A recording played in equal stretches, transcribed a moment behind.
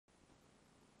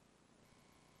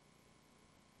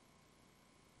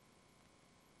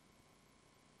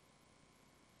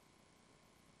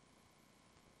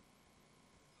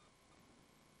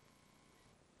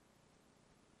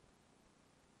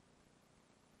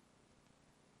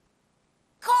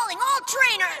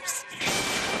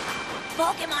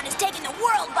Pokémon has taken the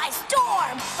world by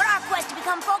storm, but our quest to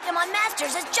become Pokémon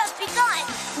Masters has just begun.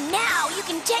 Now you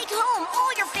can take home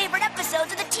all your favorite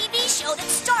episodes of the TV show that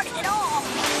started it all.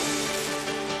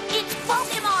 It's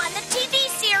Pokémon, the TV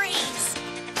series.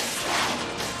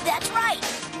 That's right.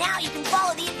 Now you can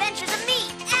follow the adventures of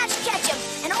me, Ash Ketchum,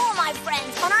 and all my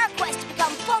friends on our quest to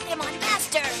become Pokémon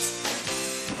Masters.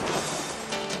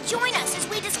 Join us as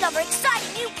we discover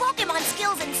exciting new Pokémon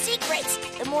skills and secrets.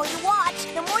 The more you watch,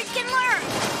 the more you can learn.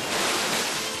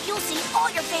 You'll see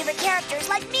all your favorite characters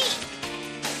like me,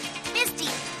 Misty,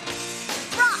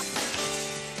 Brock,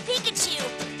 Pikachu,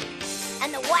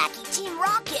 and the wacky Team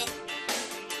Rocket.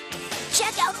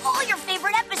 Check out all your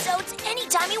favorite episodes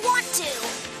anytime you want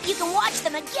to. You can watch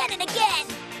them again and again.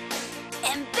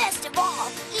 And best of all,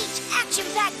 each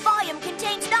action-packed volume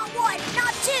contains not one,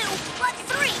 not two, but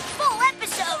 3 full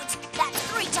episodes. That's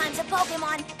 3 times the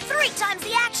Pokémon, 3 times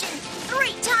the action, 3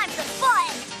 times the fun.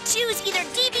 Choose either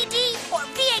DVD or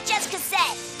VHS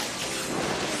cassette.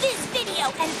 This video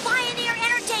and Pioneer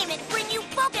Entertainment bring you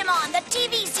Pokémon, the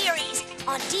TV series,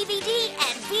 on DVD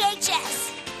and VHS.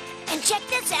 And check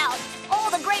this out. All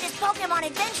the greatest Pokémon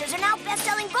adventures are now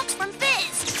best-selling books from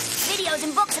Viz. Videos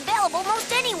and books available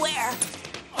most anywhere.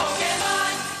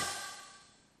 Pokémon!